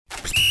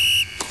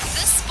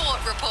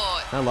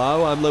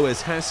Hello, I'm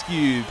Lewis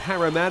Haskew.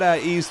 Parramatta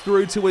is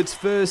through to its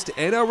first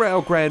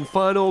NRL Grand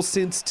Final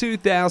since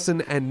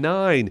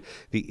 2009.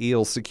 The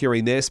Eels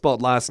securing their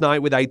spot last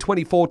night with a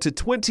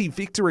 24-20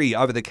 victory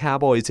over the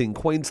Cowboys in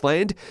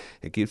Queensland.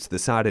 It gives the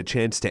side a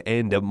chance to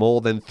end a more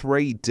than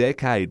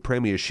 3-decade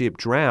premiership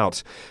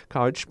drought.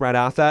 Coach Brad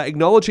Arthur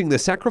acknowledging the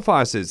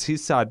sacrifices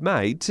his side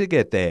made to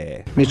get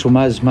there. Mitchell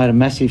Moses made a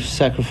massive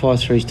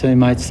sacrifice for his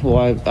teammates.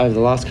 Over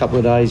the last couple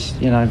of days,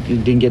 he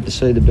didn't get to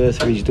see the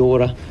birth of his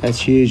daughter. That's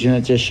huge,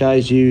 and it just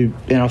shows you,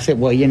 and I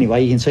think,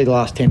 anyway, you can see the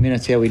last 10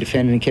 minutes how we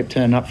defended and kept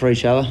turning up for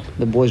each other.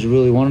 The boys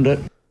really wanted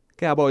it.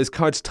 Cowboys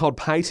coach Todd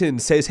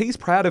Payten says he's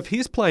proud of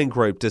his playing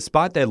group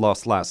despite their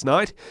loss last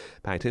night.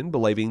 Payten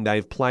believing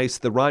they've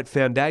placed the right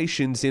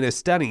foundations in a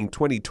stunning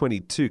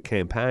 2022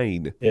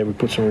 campaign. Yeah, we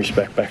put some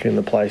respect back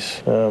into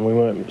place. We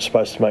weren't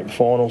supposed to make the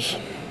finals.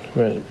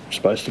 We weren't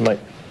supposed to make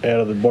out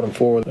of the bottom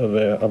four of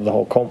the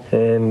whole comp,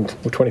 and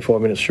we're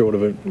 25 minutes short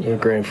of a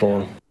grand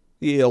final.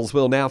 The Eels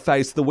will now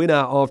face the winner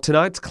of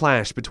tonight's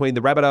clash between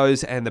the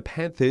Rabbitohs and the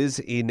Panthers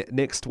in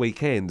next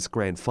weekend's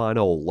grand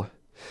final.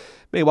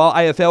 Meanwhile,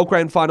 AFL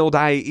Grand Final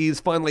Day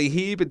is finally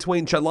here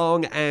between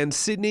Geelong and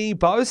Sydney.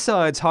 Both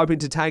sides hoping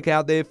to take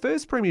out their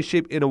first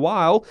premiership in a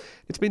while.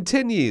 It's been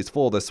 10 years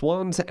for the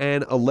Swans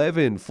and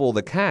 11 for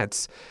the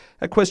Cats.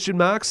 A question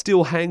mark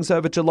still hangs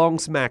over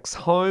Geelong's Max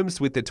Holmes,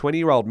 with the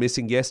 20-year-old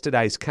missing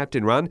yesterday's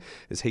captain run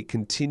as he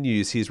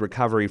continues his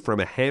recovery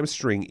from a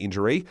hamstring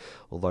injury,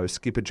 although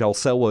skipper Joel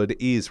Selwood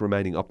is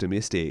remaining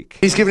optimistic.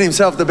 He's given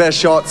himself the best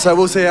shot, so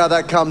we'll see how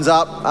that comes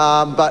up,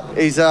 but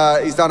he's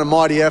done a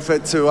mighty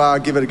effort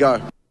to give it a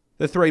go.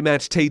 The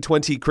three-match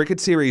T20 cricket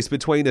series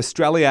between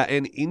Australia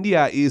and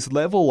India is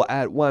level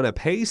at 1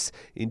 apiece,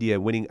 India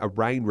winning a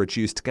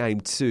rain-reduced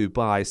Game 2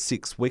 by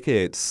 6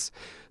 wickets.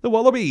 The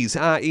Wallabies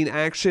are in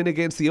action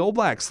against the All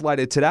Blacks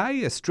later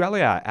today.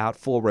 Australia out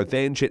for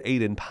revenge at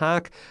Eden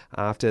Park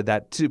after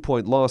that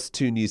 2-point loss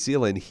to New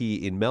Zealand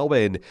here in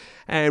Melbourne.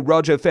 And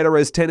Roger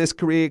Federer's tennis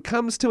career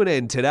comes to an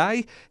end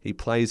today. He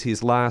plays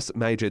his last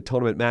major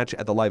tournament match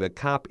at the Labour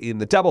Cup in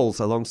the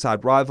doubles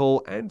alongside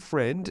rival and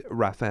friend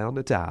Rafael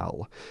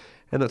Nadal.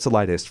 And that's the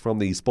latest from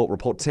the Sport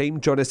Report team.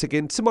 Join us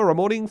again tomorrow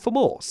morning for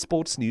more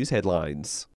sports news headlines.